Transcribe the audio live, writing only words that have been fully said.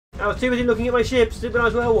I was too busy looking at my ships to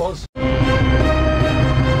realise where I was.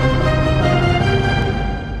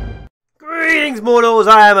 Greetings, mortals.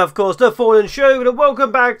 I am, of course, the FallenShogun, and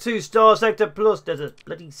welcome back to Starsector Plus. There's a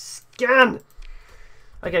bloody scan.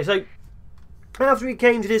 Okay, so after we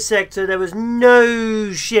came to this sector, there was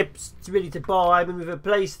no ships really to buy. I mean, we've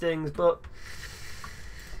replaced things, but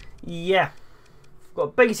yeah,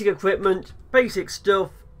 got basic equipment, basic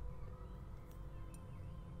stuff.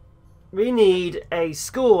 We need a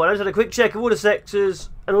score. I just had a quick check of all the sectors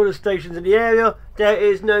and all the stations in the area. There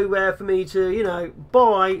is nowhere for me to, you know,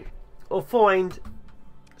 buy or find.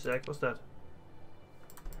 What's that?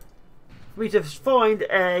 For me to find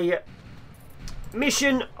a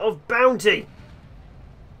mission of bounty.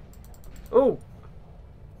 Oh,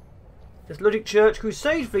 this Luddic Church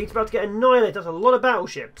Crusade fleet's about to get annihilated. That's a lot of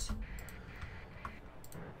battleships.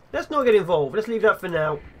 Let's not get involved. Let's leave that for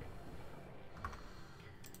now.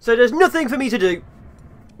 So there's nothing for me to do.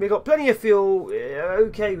 We've got plenty of fuel,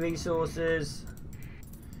 okay resources.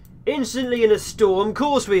 Instantly in a storm. Of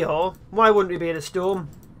course we are. Why wouldn't we be in a storm?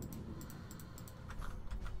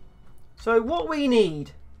 So what we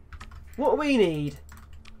need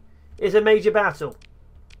is a major battle.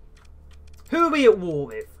 Who are we at war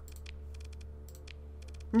with?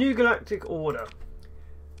 New Galactic Order.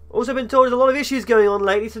 Also been told there's a lot of issues going on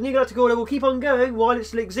lately, so New Galactic Order will keep on going while it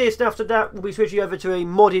still exists. After that, we'll be switching over to a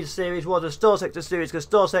modded series rather than Starsector series, because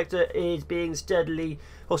Starsector is being steadily,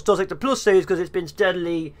 or Starsector Plus series, because it's been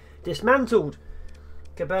steadily dismantled.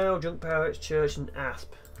 Cabal, Junk Pirates, Church, and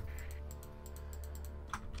Asp.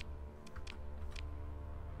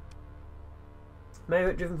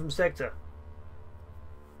 Merit driven from Sector.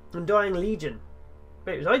 Undying Legion.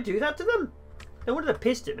 Wait, did I do that to them? No wonder they're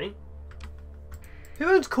pissed at me. Who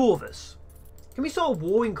owns Corvus? Can we start a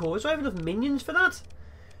war in Corvus? Do I have enough minions for that?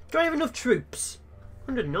 Do I have enough troops?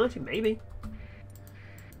 190 maybe.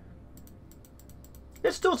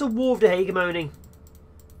 Let's start a war of the hegemony.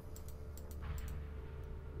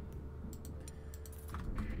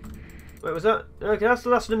 Wait, was that? Okay, that's the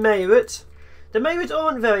last of the Merit. The Merit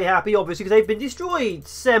aren't very happy, obviously, because they've been destroyed.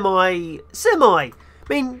 Semi. I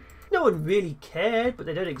mean, no one really cared, but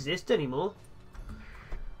they don't exist anymore.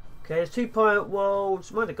 Okay, there's two pirate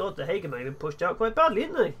worlds. My God, the Hagen may have been pushed out quite badly,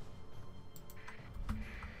 haven't they? So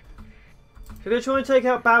we're going to try and take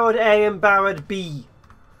out Barrad A and Barrad B.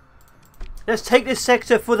 Let's take this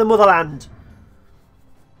sector for the motherland.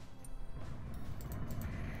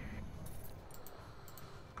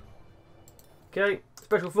 Okay,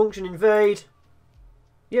 special function invade.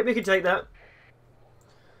 Yep, we can take that.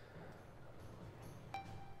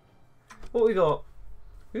 What we got?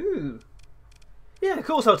 Ooh. Yeah, of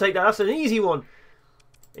course I'll take that. That's an easy one.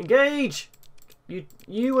 Engage.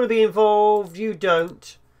 You want to be involved. You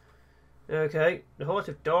don't. Okay. The Heart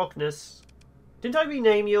of Darkness. Didn't I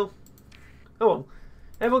rename you? Oh well.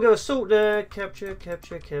 Everyone go assault there. Capture,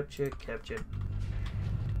 capture, capture, capture.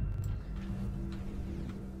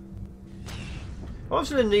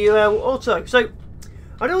 Obviously in the Otto. So,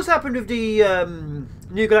 I know what's happened with the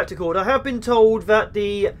New Galactic Order. I have been told that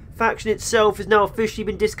the faction itself has now officially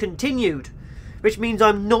been discontinued, which means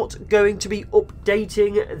I'm not going to be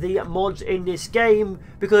updating the mods in this game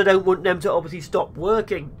because I don't want them to obviously stop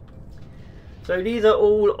working. So these are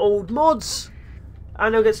all old mods,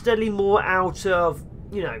 and they'll get steadily more out of,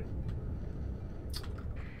 you know,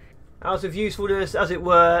 out of usefulness, as it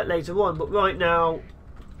were, later on. But right now,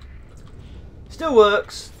 still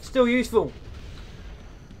works, still useful.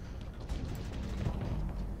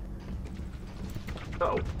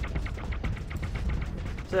 Uh-oh.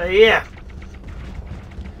 So yeah.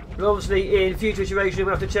 But obviously in future iterations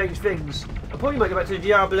we'll have to change things. I probably might go back to the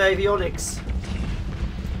Diablo Avionics.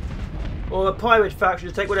 Or a pirate faction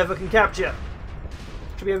to take whatever can capture.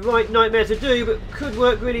 Should be a right nightmare to do, but could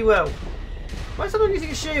work really well. Why is someone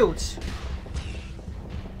using shields?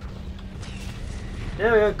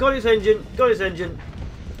 There we go, got its engine, got its engine.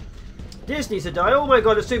 This needs to die. Oh my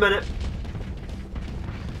God, there's too many.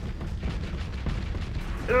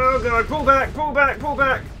 Oh God, pull back, pull back, pull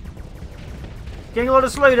back. Getting a lot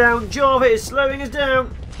of slowdown. Java is slowing us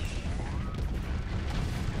down.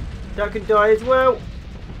 That can die as well.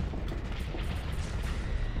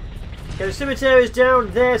 Okay, the scimitar is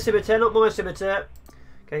down. Their scimitar, not my scimitar.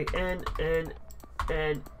 Okay, N,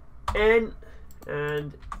 and N.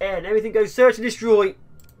 Everything goes search and destroy.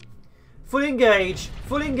 Full engage.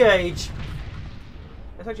 Full engage.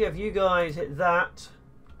 Let's actually have you guys hit that.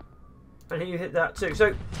 And you hit that too.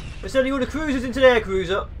 So, we're sending all the cruisers into their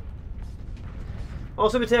cruiser. Our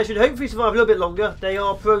scimitar should hopefully survive a little bit longer. They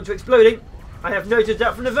are prone to exploding. I have noted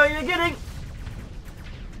that from the very beginning.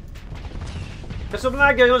 There's some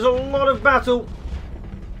lag going on. There's a lot of battle.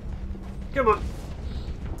 Come on.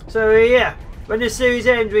 So yeah, when this series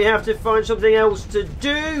ends, we have to find something else to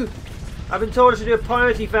do. I've been told to do a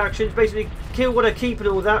piety faction, basically kill what I keep and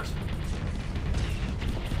all that.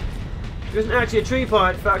 It isn't actually a tree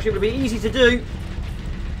pirate faction, it would be easy to do.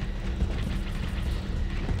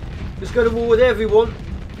 Just go to war with everyone.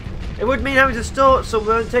 It would mean having to start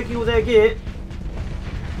somewhere and taking all their gear.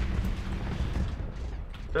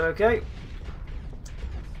 Okay.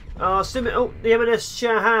 Oh, the M&S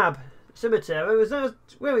Shahab Cemetery.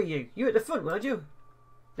 Where are you? You at the front, weren't you?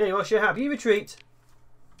 There you are, Shahab. You retreat.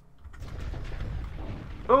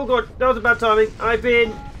 Oh god, that was a bad timing. I've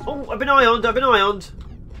been ironed.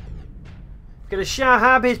 Gonna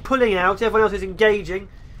Shahab is pulling out. Everyone else is engaging.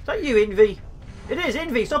 Is that you, Envy? It is,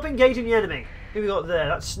 Envy. Stop engaging the enemy. Who we got there?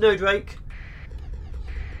 That's Snowdrake.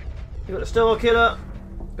 We've got the Star Killer.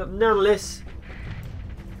 We've got Nanalis.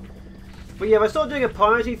 But yeah, if I start doing a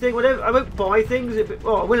piety thing, whatever, I won't buy things.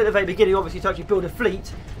 Well, I will at the very beginning, obviously, to actually build a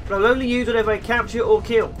fleet. But I'll only use whatever I capture or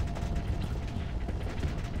kill.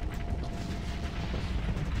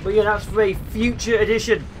 But yeah, that's for a future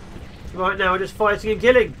edition. Right now, we're just fighting and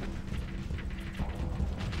killing.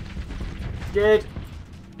 Dead.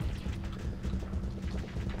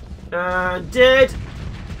 And dead.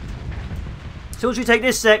 So once we take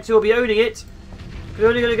this sector, we'll be owning it. We're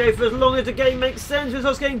only going to go for as long as the game makes sense. If it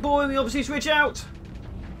starts getting boring, we obviously switch out.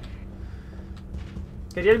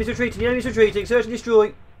 Okay, the enemy's retreating. Search and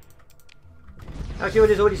destroy. Actually,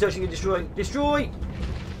 it is already searching and destroying. Destroy!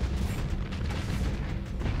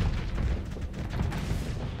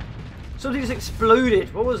 Something just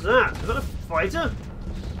exploded. What was that? Was that a fighter?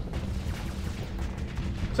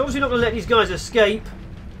 So obviously not going to let these guys escape.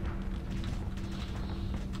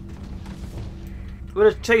 We're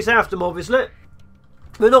going to chase after them, obviously.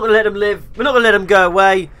 We're not going to let them live. We're not going to let them go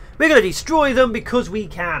away. We're going to destroy them because we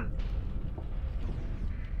can.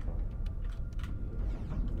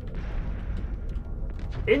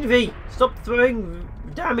 Envy, stop throwing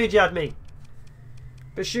damage at me.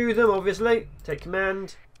 Pursue them, obviously. Take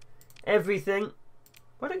command. Everything.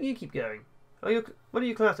 Why don't you keep going? What are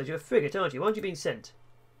you classed as? You're a frigate, aren't you? Why aren't you being sent?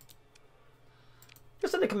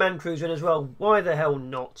 Just send the command cruiser in as well. Why the hell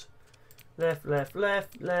not? Left, left,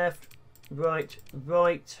 left, left. Right,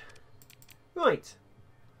 right, right.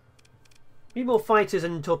 Need more fighters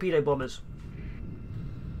and torpedo bombers.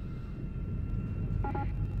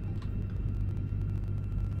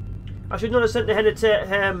 I should not have sent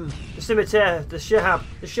the scimitar, the Shahab.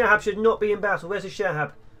 The Shahab should not be in battle. Where's the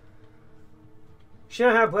Shahab?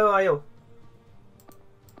 Shahab, where are you?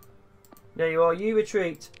 There you are. You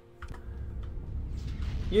retreat.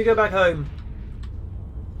 You go back home.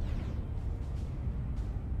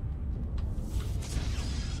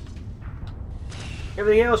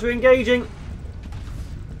 Everything else we're engaging.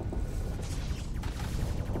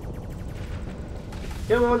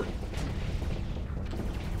 Come on.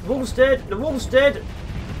 The wolf's dead. The wolf's dead.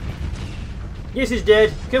 Yes, he's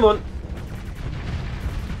dead. Come on.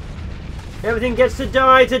 Everything gets to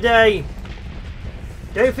die today.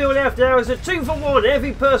 Don't feel left out. It's a 2-for-1.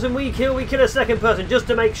 Every person we kill a second person just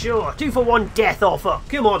to make sure. 2-for-1 death offer.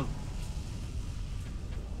 Come on.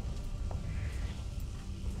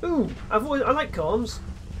 Ooh, I like comms.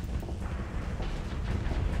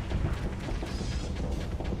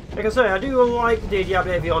 Like I say, I do like the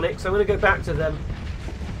Diablo avionics. I'm going to go back to them.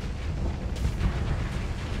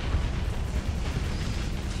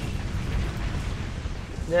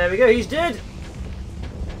 There we go. He's dead.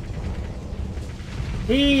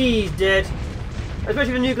 He's dead.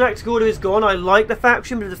 Especially the new Galactic Order is gone. I like the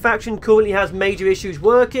faction, but if the faction currently has major issues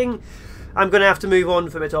working, I'm going to have to move on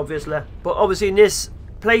from it, obviously. But obviously in this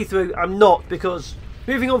playthrough, I'm not, because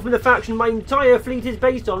moving on from the faction my entire fleet is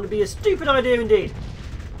based on would be a stupid idea indeed.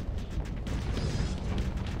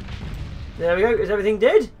 There we go. Is everything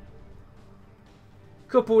dead?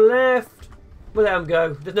 Couple left. We'll let them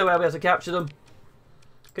go. There's no way I'll be able to capture them.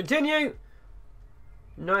 Continue.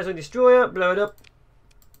 Nice on destroyer. Blow it up.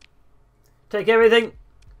 Take everything.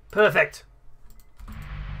 Perfect.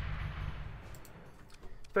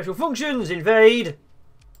 Special functions. Invade.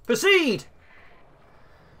 Proceed.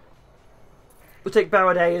 We'll take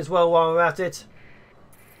Barrett A as well while we're at it.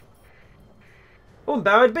 Oh, and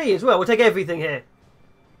Barrett B as well. We'll take everything here.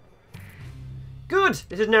 Good.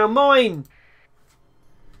 This is now mine.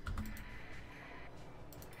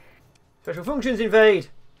 Special functions. Invade.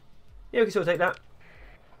 Yeah, we can still take that.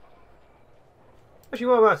 Actually,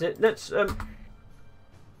 while we're at it, let's okay,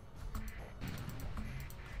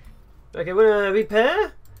 we're gonna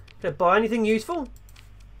repair. Can I buy anything useful?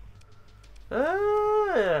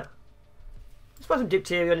 Let's buy some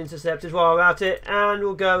Dipterion interceptors while we're at it, and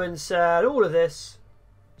we'll go and sell all of this.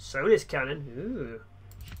 Solis cannon. Ooh.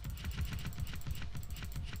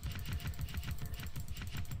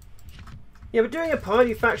 Yeah, but doing a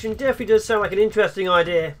party faction definitely does sound like an interesting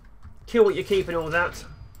idea. Kill what you keep and all that.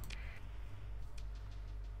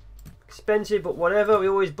 Expensive, but whatever. We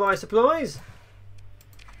always buy supplies.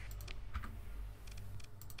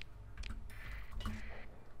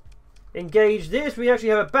 Engage this. We actually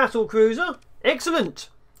have a battle cruiser. Excellent.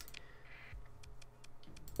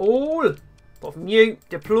 All, apart from you,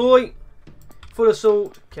 deploy. Full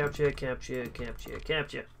assault. Capture, capture, capture,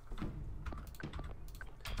 capture.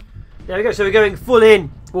 There we go. So we're going full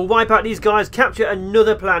in. We'll wipe out these guys, capture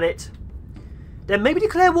another planet. Then maybe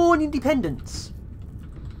declare war on independence.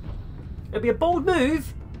 It'll be a bold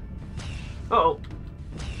move. Uh-oh.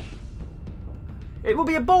 It will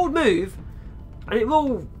be a bold move. And it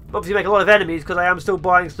will obviously make a lot of enemies because I am still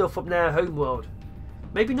buying stuff from their homeworld.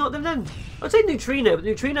 Maybe not them then. I'd say Neutrino, but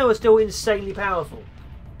Neutrino are still insanely powerful.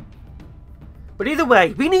 But either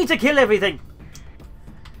way, we need to kill everything.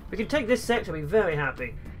 We can take this sector and be very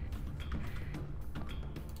happy.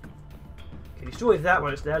 Okay, destroy that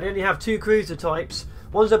one. It's there. They only have 2 cruiser types.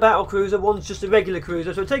 One's a battle cruiser, one's just a regular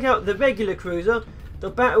cruiser. So take out the regular cruiser, the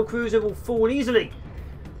battle cruiser will fall easily.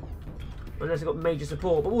 Unless they've got major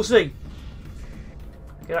support, but we'll see.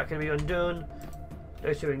 Okay, that can be undone.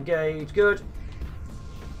 Those 2 engage. Good.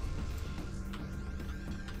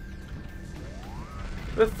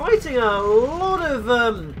 We're fighting a lot of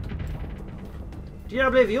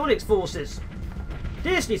Diablo Avionics forces.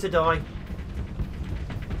 This needs to die.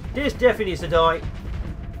 This definitely needs to die.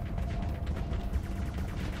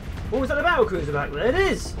 Oh, was that a battle cruiser back there? It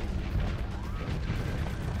is!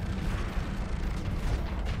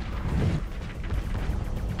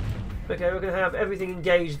 Okay, we're going to have everything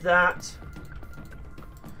engaged that.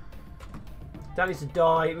 That needs to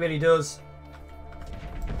die, it really does.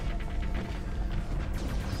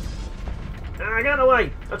 Ah, get out of the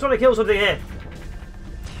way! I'm trying to kill something here.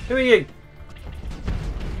 Who are you?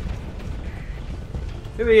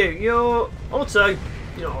 Who are you? You're Otto.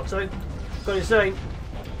 You're not Otto. Got insane.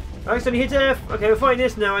 I accidentally hit F. Okay, we're fighting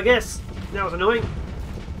this now, I guess. That was annoying.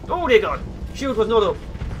 Oh dear God. Shield was not up.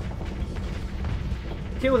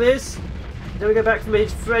 Kill this. Then we go back from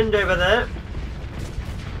his friend over there.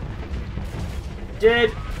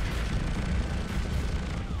 Dead.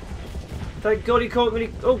 Thank God he can't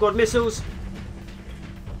really... Oh God, missiles.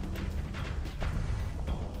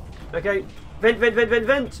 Okay. Vent, vent, vent, vent,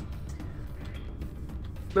 vent.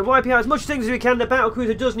 We're wiping out as much things as we can. The battle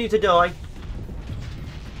cruiser does need to die.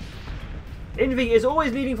 Envy is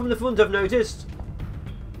always leading from the front, I've noticed.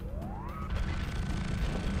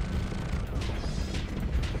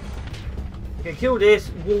 Okay, kill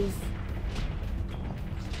this wolf.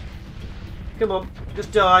 Come on,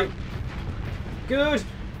 just die. Good.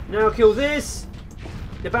 Now kill this.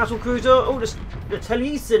 The battle cruiser. Oh, the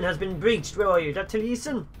Taliesin has been breached. Where are you? That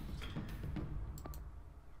Taliesin?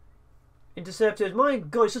 Interceptors. My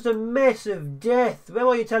God, it's just a mess of death. Where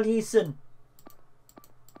are you, Taliesin?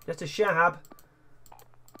 That's a Shahab.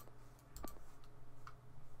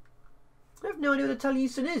 I have no idea what the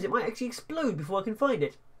Taliesin is. It might actually explode before I can find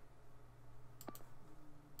it.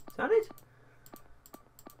 Is that it?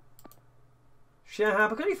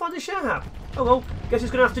 Shahab. I can only find the Shahab. Oh well, guess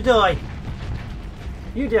it's going to have to die.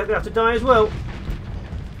 You definitely going to have to die as well.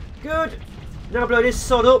 Good. Now blow this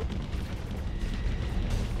sod up.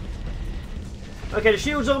 Okay, the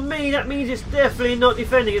shield's on me. That means it's definitely not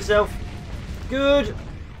defending itself. Good.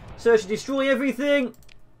 Search and destroy everything.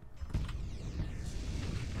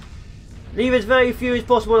 Leave as very few as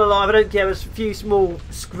possible alive. I don't care if a few small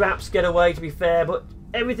scraps get away, to be fair, but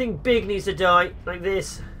everything big needs to die, like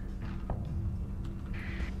this.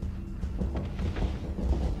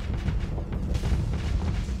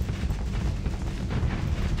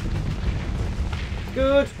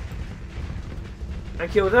 Good.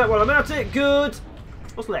 And kill that while I'm at it. Good.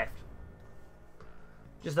 What's left?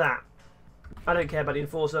 Just that. I don't care about the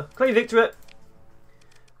Enforcer. Claim victorate.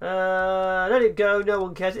 Let it go. No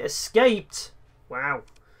one cares. It escaped. Wow.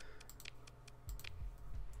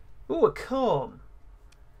 Ooh, a calm.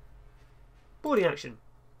 Boarding action.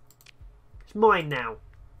 It's mine now.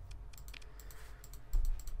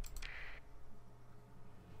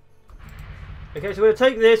 Okay, so we're going to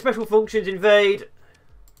take this. Special functions, invade.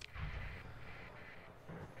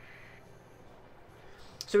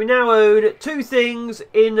 So we now own 2 things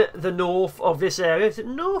in the north of this area. Is it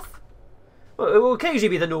north? Well, it will occasionally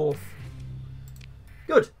be the north.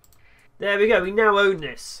 Good. There we go. We now own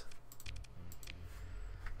this.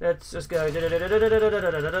 Let's just go.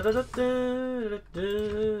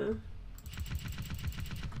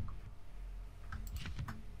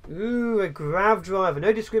 Ooh, a grav driver.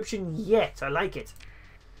 No description yet. I like it.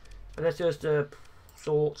 And let's just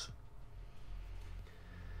sort.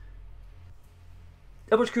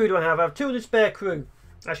 How much crew do I have? I have 200 spare crew.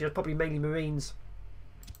 Actually, that's probably mainly Marines.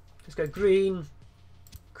 Let's go green.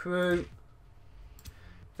 Crew.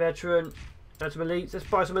 Veteran. And some elites. Let's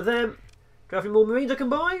buy some of them. Do I have any more Marines I can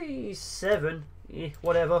buy? 7.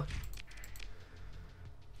 Whatever.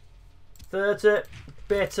 30.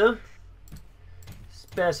 Better.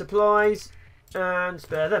 Spare supplies. And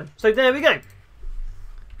spare them. So there we go.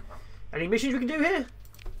 Any missions we can do here?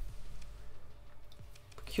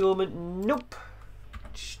 Procurement. Nope.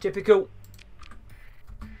 Typical.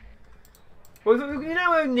 Well, we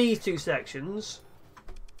now own these 2 sections.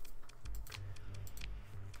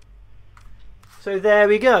 So there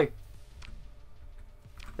we go.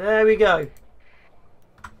 There we go.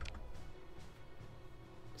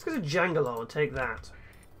 Let's go to Jangalar and take that.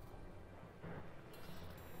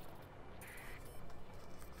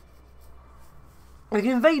 If we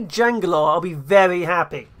can invade Jangalar, I'll be very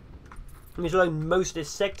happy. I mean, we'll own most of this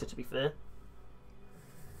sector, to be fair.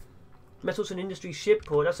 Metals and Industry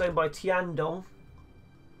Shipport, that's owned by Tiandong.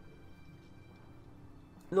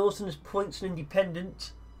 Lawson's Points and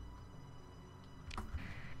Independent.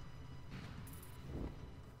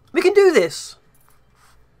 We can do this.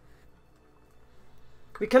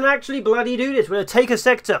 We can actually bloody do this. We're going to take a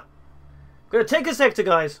sector. We're going to take a sector,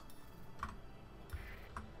 guys.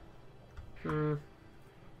 I'm going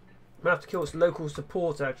to have to kill its local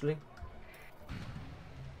support, actually.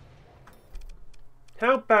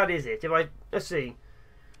 How bad is it if I... Let's see.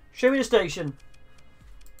 Show me the station.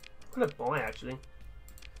 I'm going to buy, actually.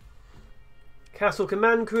 Castle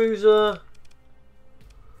Command Cruiser.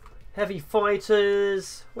 Heavy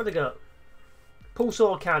fighters. What do they got?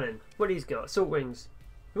 Pulsar cannon. What do he's got? Assault wings.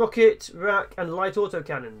 Rocket, rack, and light auto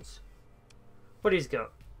cannons. What he's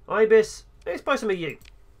got? Ibis. Let's buy some of you.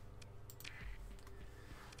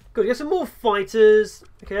 Good. Get some more fighters.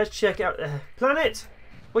 Okay, let's check out the planet.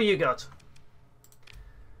 What you got?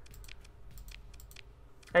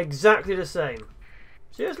 Exactly the same.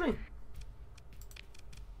 Seriously?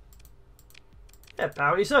 Yeah,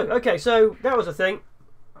 apparently so. Okay, so that was a thing.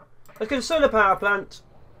 Let's go to solar power plant.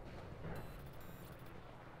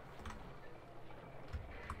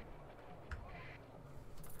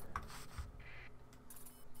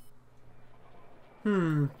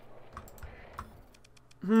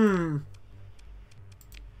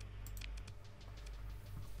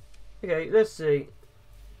 Okay, let's see.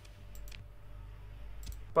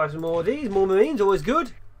 Buy some more of these. More Marines, always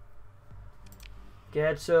good.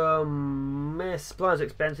 Get some supplies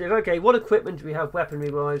expensive. Okay, what equipment do we have weaponry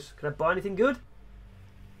wise? Can I buy anything good?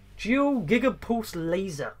 Dual Gigapulse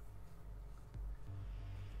Laser.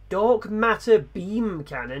 Dark Matter Beam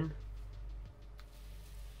Cannon.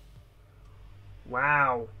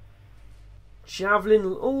 Wow. Javelin.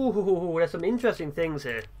 Oh, there's some interesting things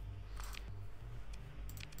here.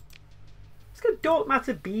 Let's go Dark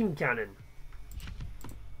Matter Beam Cannon.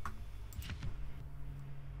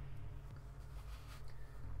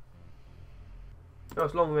 Oh,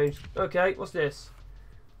 it's long range. Okay, what's this?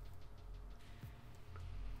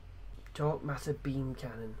 Dark Matter Beam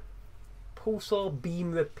Cannon. Pulsar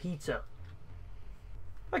Beam Repeater.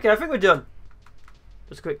 Okay, I think we're done.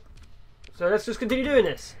 Just quick. So let's just continue doing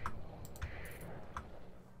this.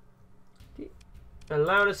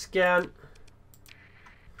 Allow to scan.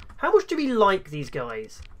 How much do we like these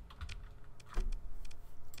guys?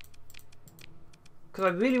 Because I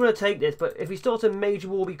really want to take this, but if we start a major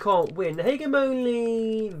war, we can't win. The Hagem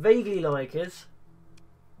only vaguely like us.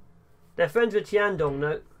 They're friends with Tiandong,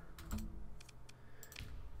 no.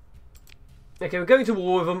 Okay, we're going to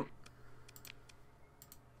war with them.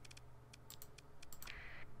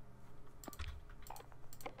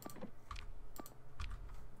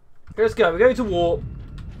 Let's go, we're going to war.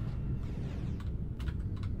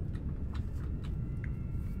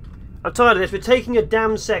 I'm tired of this, we're taking a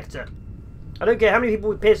damn sector. I don't care how many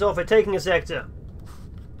people we piss off for taking a sector.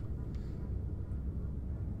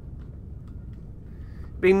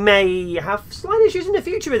 We may have slight issues in the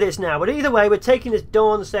future with this now, but either way, we're taking this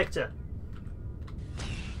darn sector.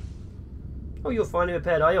 Oh, you're finally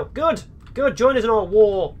repaired, are you? Good! Good, join us in our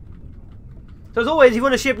war. So as always, if you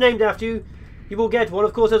want a ship named after you, you will get one.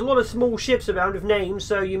 Of course, there's a lot of small ships around with names,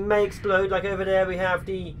 so you may explode. Like over there, we have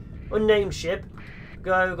the unnamed ship. We've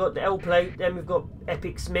got the L plate, then we've got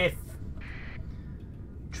Epic Smith.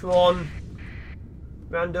 Tron,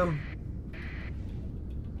 random,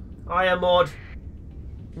 Iamod,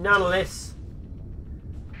 Nanolis,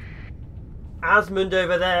 Asmund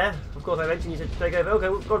over there. Of course, I mentioned you said to take over.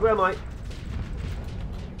 Okay, God, where am I?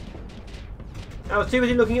 I was too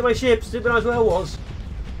busy looking at my ships, didn't realise where I was.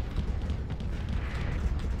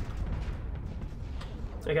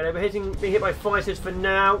 Okay, they're being hit by fighters for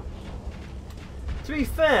now. To be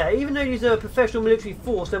fair, even though these are a professional military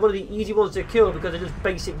force, they're one of the easy ones to kill because they're just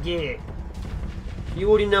basic gear. You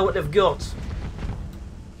already know what they've got.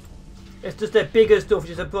 It's just their bigger stuff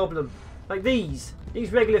which is a problem. Like these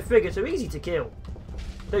regular frigates are easy to kill.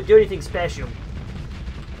 Don't do anything special.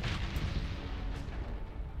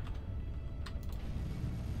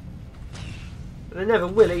 And they never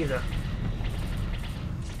will either.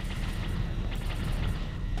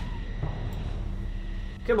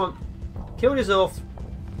 Come on. Kill this off.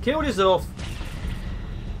 Kill this off.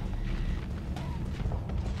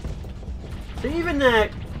 So even their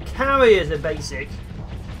carriers are basic.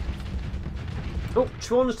 Oh,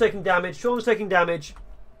 Tron's taking damage. Tron's taking damage.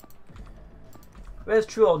 Where's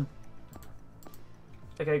Tron?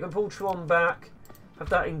 Okay, gonna pull Tron back. Have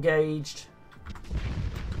that engaged.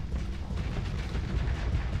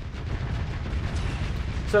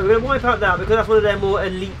 So we're going to wipe out that because that's one of their more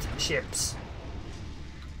elite ships.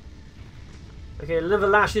 Okay, another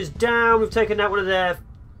lash is down. We've taken out one of their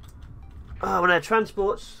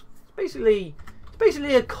transports. It's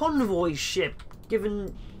basically a convoy ship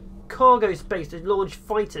given cargo space to launch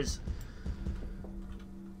fighters.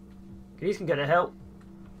 Okay, these can go to hell.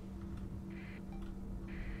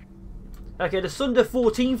 Okay, the Sunder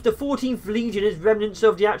 14th. The 14th Legion is remnants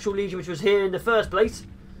of the actual Legion which was here in the first place.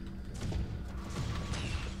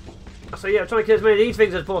 So yeah, I'm trying to kill as many of these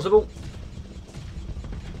things as possible.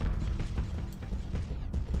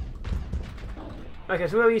 Okay,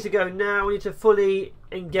 so where we need to go now? We need to fully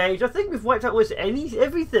engage. I think we've wiped out almost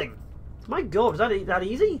everything. My God, is that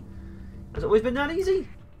easy? Has it always been that easy?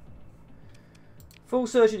 Full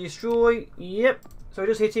search and destroy. Yep. So we're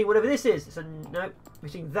just hitting whatever this is. No,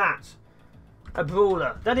 hitting that. A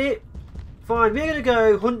brawler. That it? Fine. We're going to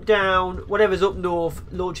go hunt down whatever's up north,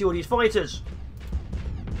 launching all these fighters.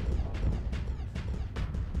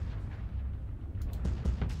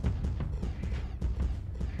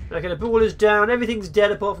 Okay, the brawler's down. Everything's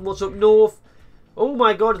dead apart from what's up north. Oh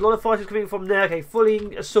my God, a lot of fighters coming from there. Okay,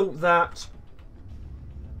 fully assault that.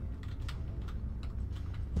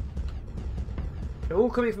 They're all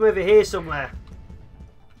coming from over here somewhere.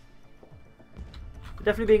 They're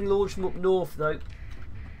definitely being launched from up north though.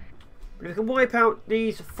 But if we can wipe out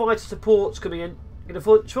these fighter supports coming in.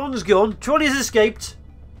 Tron's gone. Tron has escaped.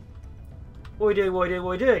 What are we doing? What are we doing? What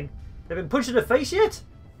are we doing? They've been punched in the face yet?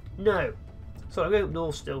 No. Sorry, I'm going up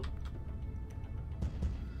north still.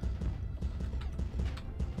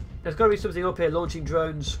 There's got to be something up here launching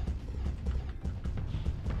drones.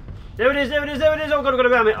 There it is, there it is, there it is. Oh God, I've got to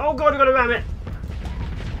ram it. Oh God, I've got to ram it.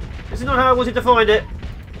 This is not how I wanted to find it.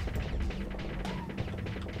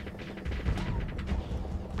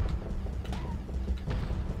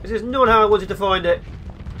 This is not how I wanted to find it.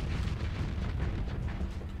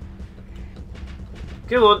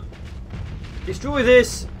 Come on. Destroy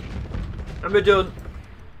this. And we're done.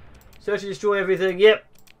 Search and destroy everything. Yep.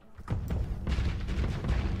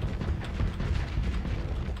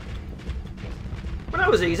 Well, that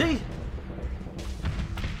was easy.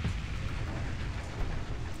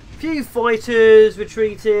 Few fighters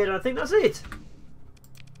retreated. I think that's it.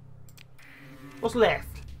 What's left?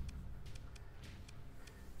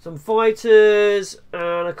 Some fighters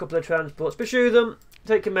and a couple of transports. Pursue them.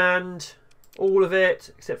 Take command. All of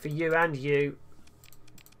it, except for you and you.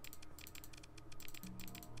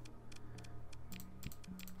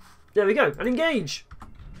 There we go, and engage.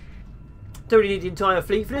 Don't really need the entire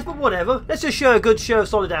fleet for this, but whatever. Let's just show a good show of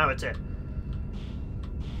solidarity.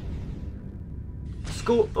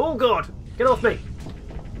 Score. Oh God, get off me.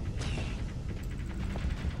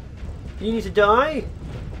 You need to die.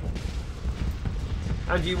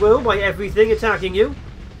 And you will by everything attacking you.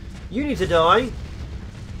 You need to die.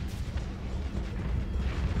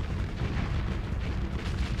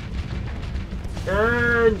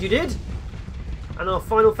 And you did. And our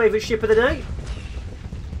final favourite ship of the day.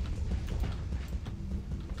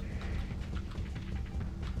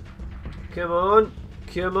 Come on.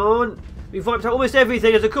 Come on. We've wiped out almost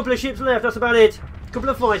everything. There's a couple of ships left. That's about it. A couple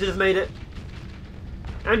of fighters have made it.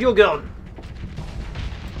 And you're gone.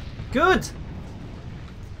 Good.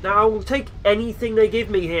 Now I will take anything they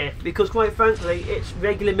give me here. Because quite frankly, it's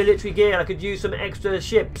regular military gear. I could use some extra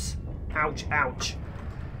ships. Ouch, ouch.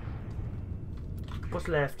 What's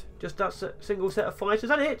left? Just that single set of fighters. Is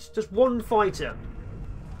that it? Just one fighter.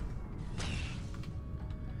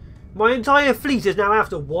 My entire fleet is now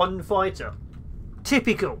after one fighter.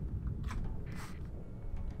 Typical.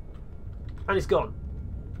 And it's gone.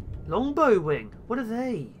 Longbow wing. What are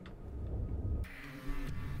they?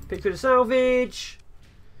 Pick through the salvage.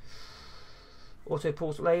 Auto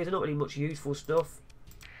pulse laser, not really much useful stuff.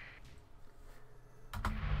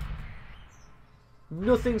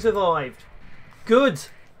 Nothing survived. Good.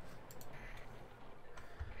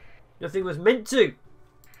 Nothing was meant to.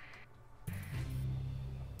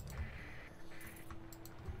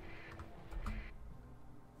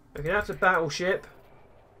 Okay, that's a battleship.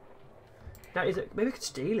 That is a, maybe we could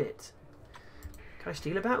steal it. Can I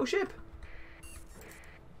steal a battleship?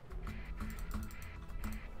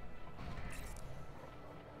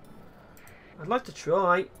 I'd like to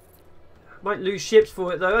try. Might lose ships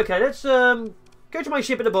for it though. Okay, let's go to my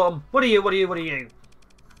ship at the bottom. What are you? What are you? What are you?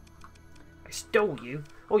 I stole you.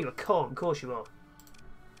 Oh, you're a con. Of course you are.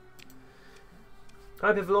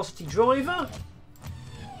 Hypervelocity driver.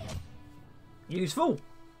 Useful.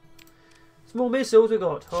 Small missiles we've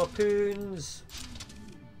got. Harpoons.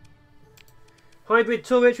 Hybrid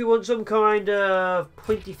turret. We want some kind of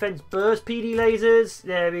point defense burst. PD lasers.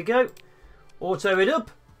 There we go. Auto it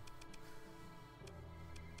up.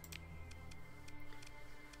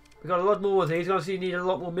 We've got a lot more of these. Obviously, you need a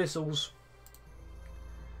lot more missiles.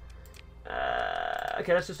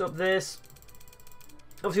 Okay, let's just up this.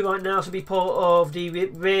 Obviously, right now, this will be part of the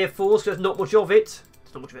rear force. There's not much of it.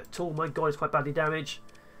 There's not much of it at all. My god, it's quite badly damaged.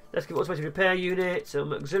 Let's get automatic repair unit,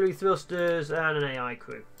 some auxiliary thrusters, and an AI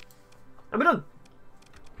crew. And we're done.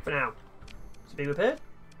 For now. Is it being repaired?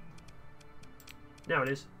 Now it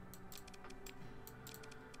is.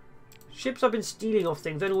 Ships I've been stealing off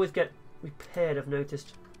things don't always get repaired, I've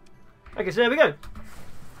noticed. Okay, so there we go.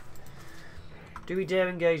 Do we dare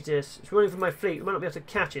engage this? It's running from my fleet. We might not be able to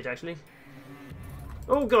catch it, actually.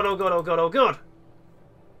 Oh god, oh god, oh god, oh god.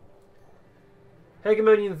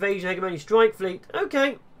 Hegemony invasion, hegemony strike fleet.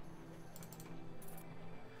 Okay.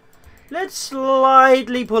 Let's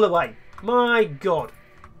slightly pull away. My god.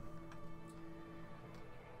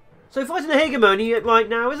 So fighting a hegemony right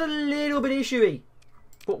now is a little bit issue-y.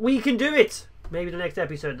 But we can do it. Maybe the next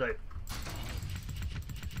episode, though.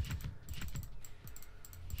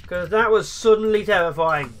 Because that was suddenly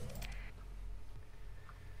terrifying.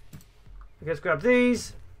 Let's grab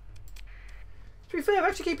these. To be fair, we're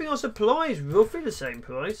actually keeping our supplies roughly the same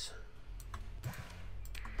price.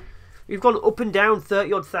 We've gone up and down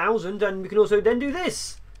 30-odd thousand, and we can also then do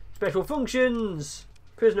this. Special functions.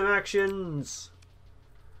 Prisoner actions.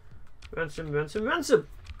 Ransom, ransom, ransom.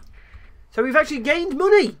 So we've actually gained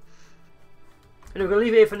money. And we're going to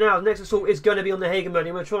leave it here for now. The next assault is going to be on the Hegemony.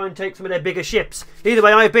 And we'll try and take some of their bigger ships. Either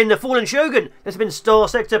way, I've been the FallenShogun. This has been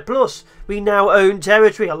Starsector Plus. We now own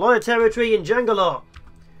territory. A lot of territory in Jangalar.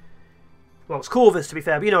 Well, it's Corvus to be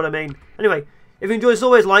fair, but you know what I mean. Anyway, if you enjoy, as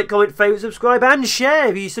always, like, comment, favourite, subscribe, and share.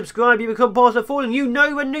 If you subscribe, you become part of the Fallen. You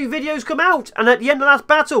know when new videos come out. And at the end of the last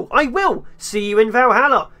battle, I will see you in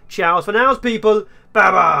Valhalla. Ciao for now, people.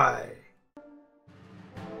 Bye-bye.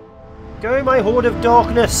 Go, my horde of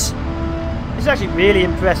darkness. It's actually really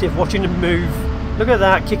impressive watching them move. Look at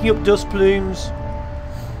that, kicking up dust plumes.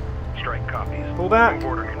 Strike copies. Pull back.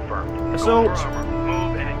 Order confirmed. Assault.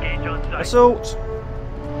 Move and engage on site. Assault.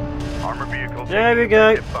 Armor vehicles. There we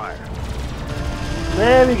go.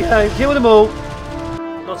 There we go. Kill them all.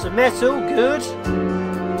 Lots of metal. Good.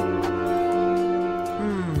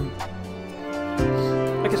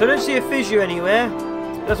 Okay, so I don't see a fissure anywhere.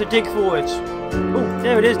 Let's have to dig for it. Oh,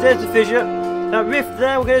 there it is. There's the fissure. That rift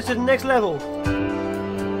there will get us to the next level.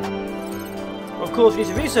 Of course, we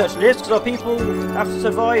need to research this because our people, after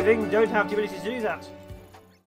surviving, don't have the ability to do that.